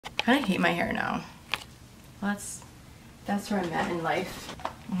I kind of hate my hair now. Well, that's where I'm at in life.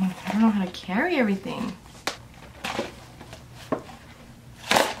 I don't know how to carry everything.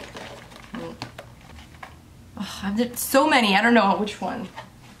 Oh, I've did so many, I don't know which one.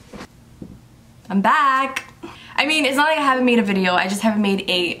 I'm back. I mean, it's not like I haven't made a video, I just haven't made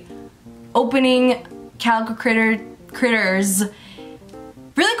a opening Calico Critters.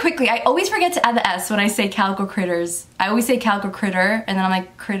 Really quickly, I always forget to add the S when I say Calico Critters. I always say Calico Critter, and then I'm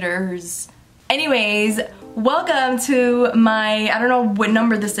like, Critters. Anyways, welcome to my, I don't know what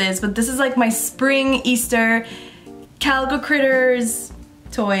number this is, but this is like my spring Easter Calico Critters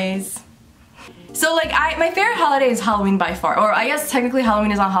toys. So like, my favorite holiday is Halloween by far, or I guess technically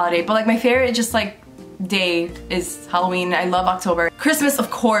Halloween is not a holiday, but like my favorite just like day is Halloween. I love October. Christmas, of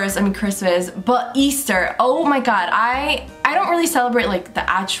course, I mean Christmas, but Easter, oh my god, I don't really celebrate like the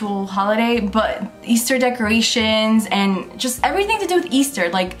actual holiday, but Easter decorations and just everything to do with Easter,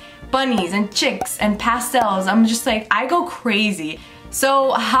 like bunnies and chicks and pastels, I'm just like, I go crazy.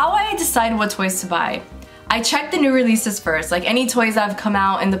 So how I decide what toys to buy, I check the new releases first, like any toys that have come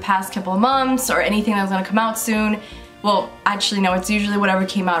out in the past couple of months or anything that's gonna come out soon. Well, actually no, it's usually whatever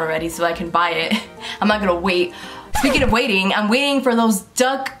came out already so I can buy it. I'm not gonna wait. Speaking of waiting, I'm waiting for those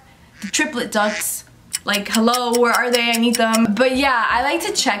the triplet ducks. Like, hello, where are they? I need them. But yeah, I like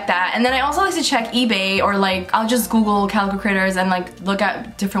to check that. And then I also like to check eBay, or like, I'll just Google Calico Critters and like look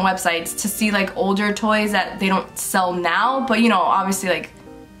at different websites to see like older toys that they don't sell now. But you know, obviously like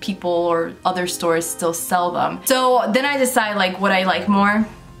people or other stores still sell them. So then I decide like what I like more.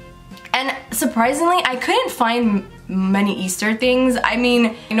 And surprisingly, I couldn't find many Easter things. I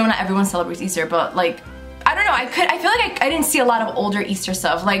mean, I know not everyone celebrates Easter, but like, I don't know, I feel like I didn't see a lot of older Easter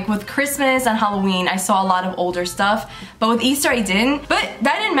stuff. Like with Christmas and Halloween, I saw a lot of older stuff, but with Easter I didn't. But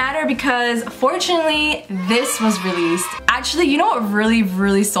that didn't matter because fortunately, this was released. Actually, you know what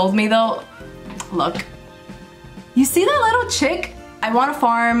really sold me though? Look. You see that little chick? I want a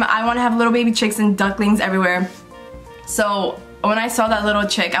farm, I want to have little baby chicks and ducklings everywhere. So when I saw that little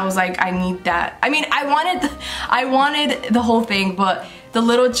chick, I was like, I need that. I mean, I wanted the whole thing, but the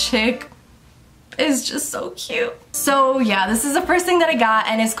little chick is just so cute. So yeah, this is the first thing that I got,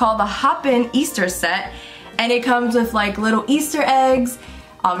 and it's called the Hop-In Easter Set. And it comes with like little Easter eggs,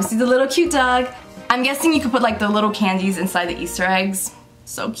 obviously the little cute duck. I'm guessing you could put like the little candies inside the Easter eggs.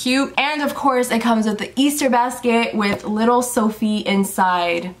 So cute. And of course, it comes with the Easter basket with little Sophie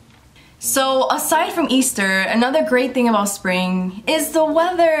inside. So aside from Easter, another great thing about spring is the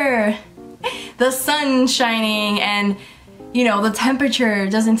weather. The sun shining and, you know, the temperature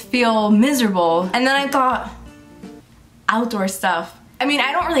doesn't feel miserable. And then I thought, outdoor stuff. I mean,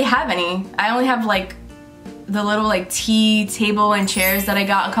 I don't really have any. I only have like the little like tea table and chairs that I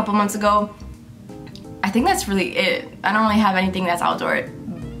got a couple months ago. I think that's really it. I don't really have anything that's outdoor,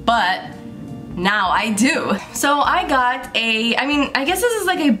 but now I do. So I got I mean, I guess this is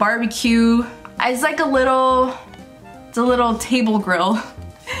like a barbecue. It's like it's a little table grill.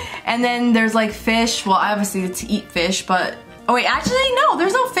 And then there's like fish, well obviously to eat fish, but, oh wait, actually no,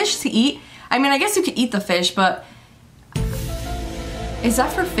 there's no fish to eat. I mean, I guess you could eat the fish, but is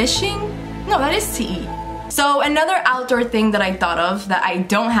that for fishing? No, that is to eat. So another outdoor thing that I thought of that I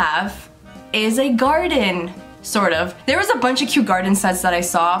don't have is a garden, sort of. There was a bunch of cute garden sets that I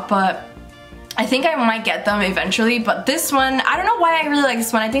saw, but I think I might get them eventually, but this one, I don't know why I really like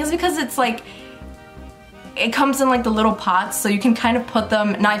this one. I think it's because it's like, it comes in like the little pots, so you can kind of put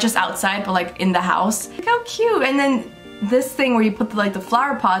them not just outside, but like in the house. Look how cute. And then this thing where you put the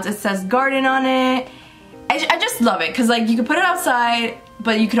flower pots, it says garden on it. I just love it, because like you could put it outside,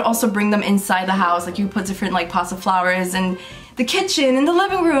 but you could also bring them inside the house. Like you put different like pots of flowers in the kitchen, in the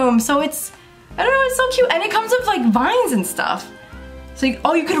living room. So it's, I don't know, it's so cute. And it comes with like vines and stuff. So you,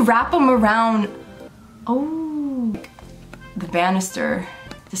 oh, you could wrap them around, oh, the banister,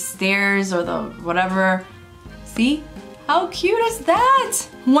 the stairs, or the whatever. See? How cute is that?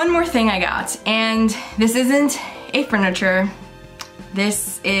 One more thing I got, and this isn't a furniture.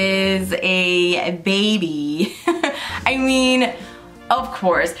 This is a baby. I mean, of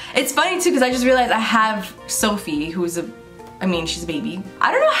course. It's funny too, because I just realized I have Sophie, who's she's a baby.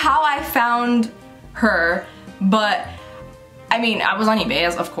 I don't know how I found her, but I mean, I was on eBay,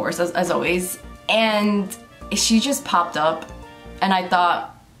 of course, as always, and she just popped up, and I thought,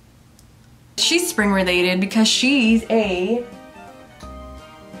 she's spring related because she's a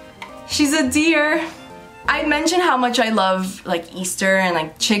deer. I mentioned how much I love like Easter and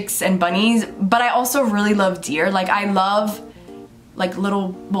like chicks and bunnies, but I also really love deer. Like I love like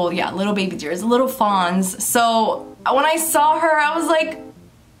little baby deers, little fawns. So when I saw her, I was like,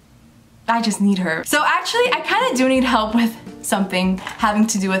 I just need her. So actually, I kind of do need help with something having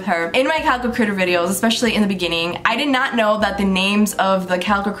to do with her. In my Calico Critter videos, especially in the beginning, I did not know that the names of the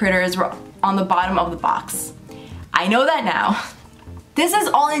Calico Critters were on the bottom of the box. I know that now. This is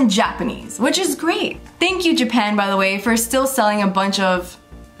all in Japanese, which is great. Thank you, Japan, by the way, for still selling a bunch of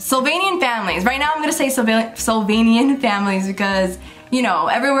Sylvanian families. Right now I'm gonna say Sylvanian families because, you know,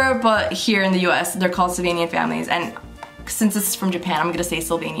 everywhere but here in the US, they're called Sylvanian families, and since this is from Japan, I'm gonna say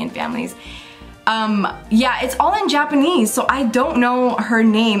Sylvanian families. Yeah, it's all in Japanese, so I don't know her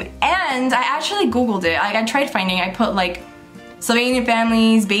name, and I actually Googled it. I tried finding, I put like Sylvanian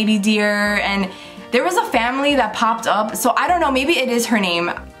families, baby deer, and there was a family that popped up, so I don't know, maybe it is her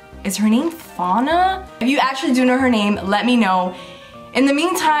name. Is her name Fauna? If you actually do know her name, let me know. In the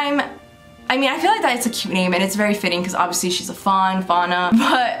meantime, I mean, I feel like that it's a cute name and it's very fitting because obviously she's a fauna,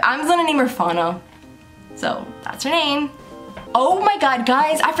 but I'm just gonna name her Fauna. So that's her name. Oh my god,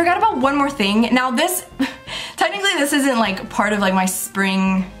 guys, I forgot about one more thing. Now this, technically this isn't like part of like my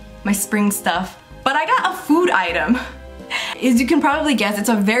spring stuff, but I got a food item. As you can probably guess, it's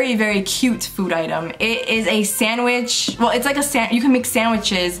a very, very cute food item. It is a sandwich. Well, it's like a you can make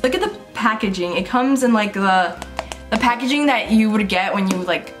sandwiches. Look at the packaging. It comes in like the packaging that you would get when you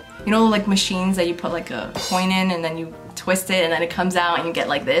like, you know, like machines that you put like a coin in and then you twist it and then it comes out and you get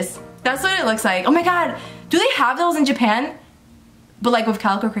like this. That's what it looks like. Oh my god, do they have those in Japan? But like with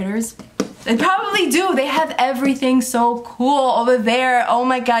Calico Critters? They probably do. They have everything so cool over there. Oh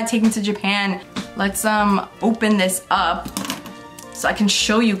my god, take me to Japan. Let's open this up so I can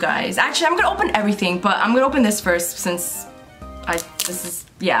show you guys. Actually, I'm gonna open everything, but I'm gonna open this first since I'm just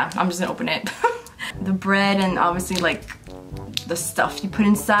gonna open it. The bread and obviously like the stuff you put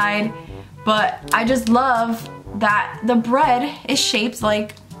inside. But I just love that the bread is shaped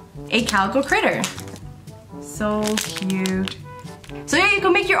like a Calico Critter. So cute. So yeah, you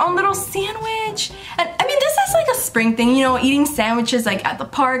can make your own little sandwich. And I mean, this is like a spring thing, you know, eating sandwiches like at the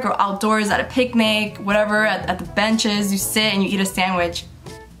park or outdoors at a picnic, whatever, at the benches, you sit and you eat a sandwich.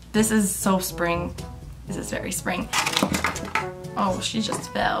 This is so spring. This is very spring. Oh, she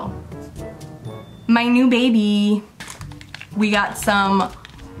just fell. My new baby. We got some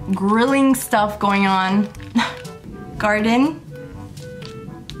grilling stuff going on. Garden.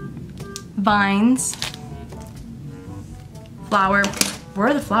 Vines. Flower. Where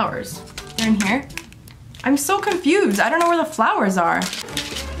are the flowers? They're in here? I'm so confused. I don't know where the flowers are.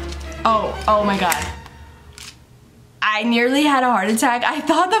 Oh my god. I nearly had a heart attack. I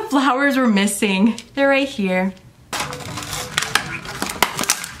thought the flowers were missing. They're right here.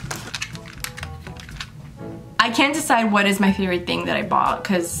 I can't decide what is my favorite thing that I bought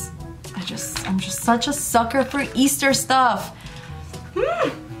because I'm just such a sucker for Easter stuff.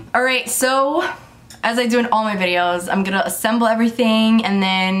 Alright, so as I do in all my videos, I'm gonna assemble everything and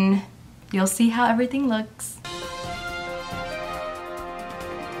then you'll see how everything looks.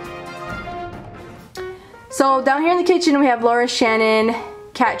 So down here in the kitchen we have Laura, Shannon,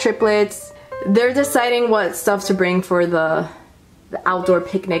 cat triplets. They're deciding what stuff to bring for the outdoor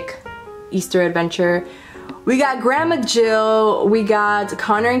picnic Easter adventure. We got Grandma Jill, we got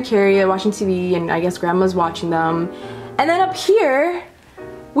Connor and Carrie watching TV, and I guess Grandma's watching them. And then up here,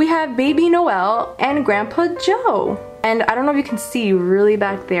 we have Baby Noel and Grandpa Joe. And I don't know if you can see really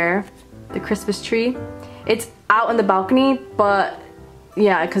back there, the Christmas tree. It's out on the balcony, but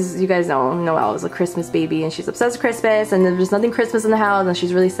yeah, because you guys know Noel is a Christmas baby and she's obsessed with Christmas and there's nothing Christmas in the house and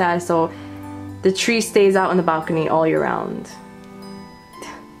she's really sad, so the tree stays out on the balcony all year round.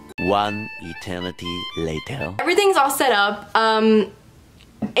 One eternity later. Everything's all set up.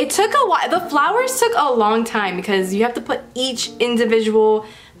 It took a while. The flowers took a long time because you have to put each individual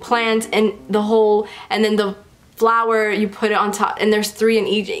plant in the hole and then the flower you put it on top and there's 3 in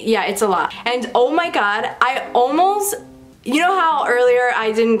each. Yeah, it's a lot. And oh my god, I almost, you know how earlier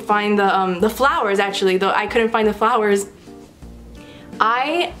I didn't find the flowers actually, though I couldn't find the flowers.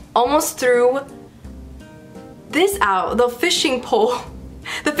 I almost threw this out, the fishing pole.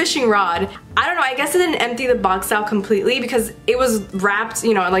 The fishing rod. I don't know, I guess I didn't empty the box out completely because it was wrapped,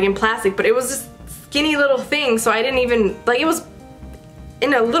 you know, like in plastic, but it was this skinny little thing, so I didn't even, like, it was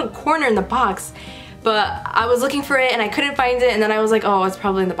in a little corner in the box. But I was looking for it and I couldn't find it, and then I was like, oh, it's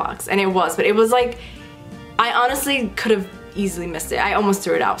probably in the box. And it was, but it was like, I honestly could have easily missed it. I almost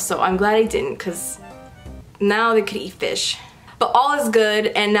threw it out, so I'm glad I didn't because now they could eat fish. But all is good,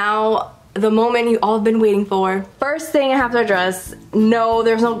 and now the moment you all have been waiting for. First thing I have to address, no,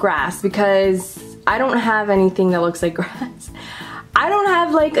 there's no grass because I don't have anything that looks like grass. I don't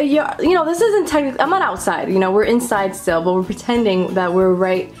have like a yard, you know, this isn't technically, I'm not outside, you know, we're inside still, but we're pretending that we're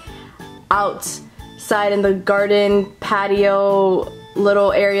right outside in the garden patio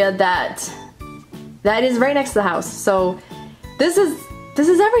little area that is right next to the house. So this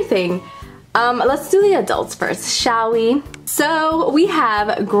is everything. Let's do the adults first, shall we? So we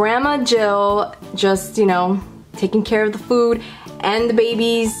have Grandma Jill just, you know, taking care of the food and the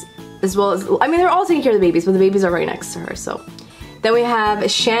babies, as well as, I mean, they're all taking care of the babies, but the babies are right next to her, so. Then we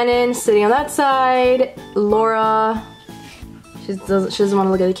have Shannon sitting on that side, Laura, she doesn't want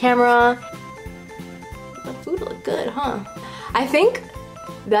to look at the camera. The food look good, huh? I think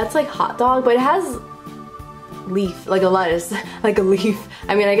that's like hot dog, but it has leaf, like a lettuce, like a leaf.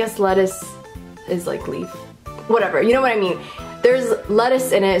 I mean, I guess lettuce is like leaf. Whatever, you know what I mean. There's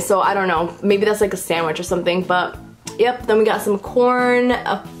lettuce in it, so I don't know. Maybe that's like a sandwich or something, but yep. Then we got some corn,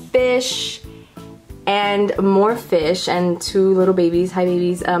 a fish, and more fish, and 2 little babies. Hi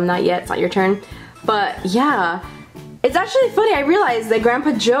babies, not yet, it's not your turn. But yeah, it's actually funny, I realized that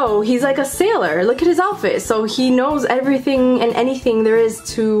Grandpa Joe, he's like a sailor. Look at his outfit. So he knows everything and anything there is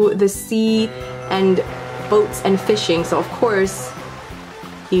to the sea and boats and fishing. So of course,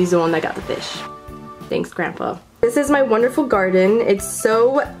 he's the one that got the fish. Thanks, Grandpa. This is my wonderful garden. It's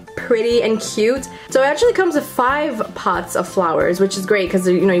so pretty and cute. So it actually comes with 5 pots of flowers, which is great because,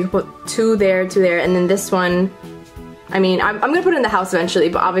 you know, you can put 2 there, 2 there, and then this one, I mean, I'm gonna put it in the house eventually,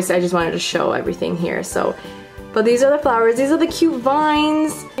 but obviously I just wanted to show everything here. So, but these are the flowers. These are the cute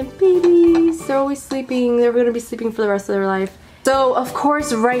vines. And babies, they're always sleeping. They're gonna be sleeping for the rest of their life. So, of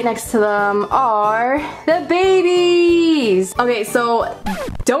course, right next to them are the babies! Okay, so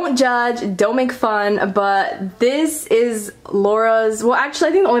don't judge, don't make fun, but this is Laura's, well, actually,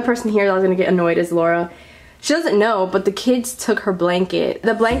 I think the only person here that's gonna get annoyed is Laura. She doesn't know, but the kids took her blanket.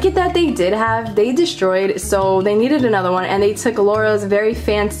 The blanket that they did have, they destroyed, so they needed another one, and they took Laura's very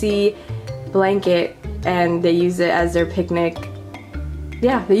fancy blanket, and they used it as their picnic.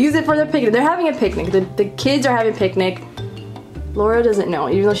 Yeah, they use it for their picnic. They're having a picnic. The kids are having a picnic. Laura doesn't know,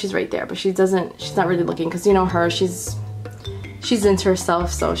 even though she's right there, but she's not really looking, because you know her, she's into herself,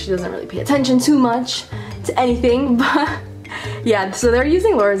 so she doesn't really pay attention too much to anything, but yeah, so they're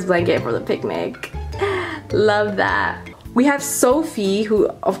using Laura's blanket for the picnic. Love that. We have Sophie, who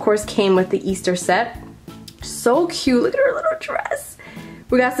of course came with the Easter set. So cute, look at her little dress.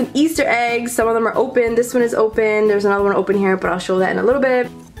 We got some Easter eggs, some of them are open, this one is open, there's another one open here, but I'll show that in a little bit.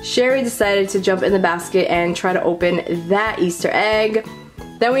 Sherry decided to jump in the basket and try to open that Easter egg.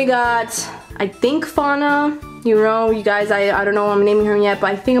 Then we got, I think, Fauna. You know, you guys, I don't know what I'm naming her yet, but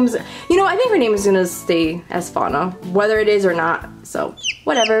I think I think her name is gonna stay as Fauna, whether it is or not, so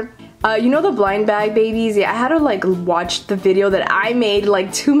whatever. You know the blind bag babies? Yeah, I had to like watch the video that I made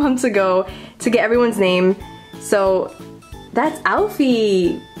like 2 months ago to get everyone's name. So that's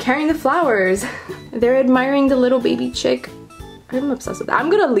Alfie carrying the flowers. They're admiring the little baby chick. I'm obsessed with that. I'm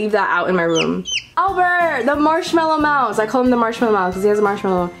gonna leave that out in my room. Albert, the marshmallow mouse. I call him the marshmallow mouse because he has a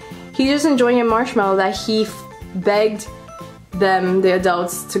marshmallow. He's just enjoying a marshmallow that he begged them, the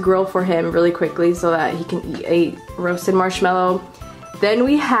adults, to grill for him really quickly so that he can eat a roasted marshmallow. Then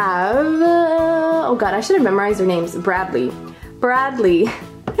we have, oh god, I should have memorized their names. Bradley. Bradley.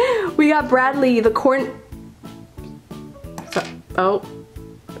 We got Bradley, the corn. Oh.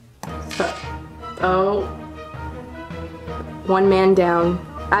 1 man down.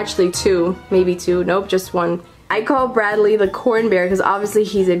 Actually 2, maybe 2, nope, just 1. I call Bradley the corn bear because obviously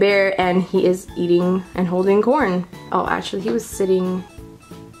he's a bear and he is eating and holding corn. Oh, actually he was sitting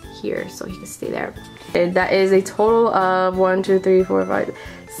here so he could stay there. That is a total of 1, 2, 3, 4, 5,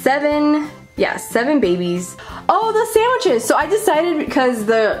 7, yeah, 7 babies. Oh, the sandwiches. So I decided because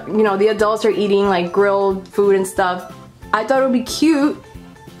the adults are eating like grilled food and stuff, I thought it would be cute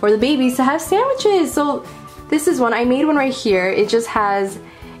for the babies to have sandwiches. So this is one. I made one right here. It just has,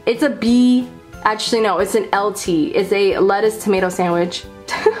 it's a B, actually no, it's an LT. It's a lettuce tomato sandwich,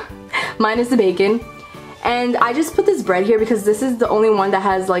 minus the bacon. And I just put this bread here because this is the only one that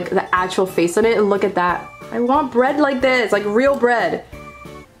has like the actual face on it. And look at that. I want bread like this, like real bread.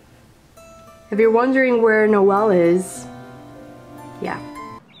 If you're wondering where Noelle is, yeah.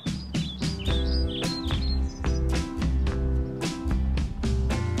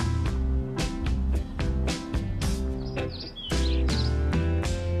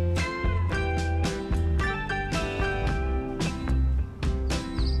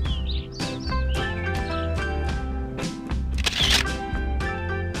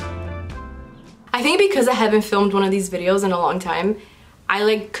 I think because I haven't filmed one of these videos in a long time, I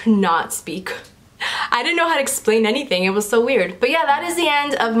like could not speak. I didn't know how to explain anything. It was so weird. But yeah, that is the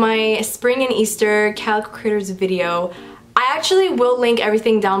end of my spring and Easter Calico Critters video. I actually will link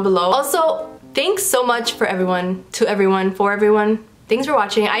everything down below. Also, thanks so much for everyone. Thanks for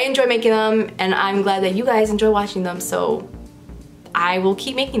watching. I enjoy making them and I'm glad that you guys enjoy watching them, so I will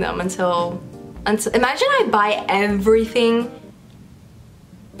keep making them until imagine I buy everything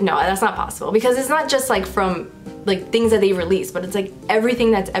no, that's not possible because it's not just like from like things that they release, but it's like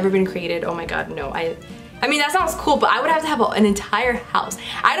everything that's ever been created. Oh my god, no. I mean, that sounds cool, but I would have to have an entire house.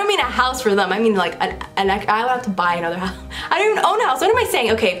 I don't mean a house for them. I mean like I would have to buy another house. I don't even own a house. What am I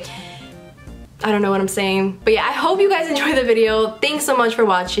saying? Okay. I don't know what I'm saying. But yeah, I hope you guys enjoyed the video. Thanks so much for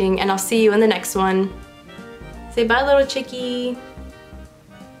watching, and I'll see you in the next one. Say bye, little chickie.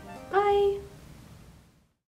 Bye.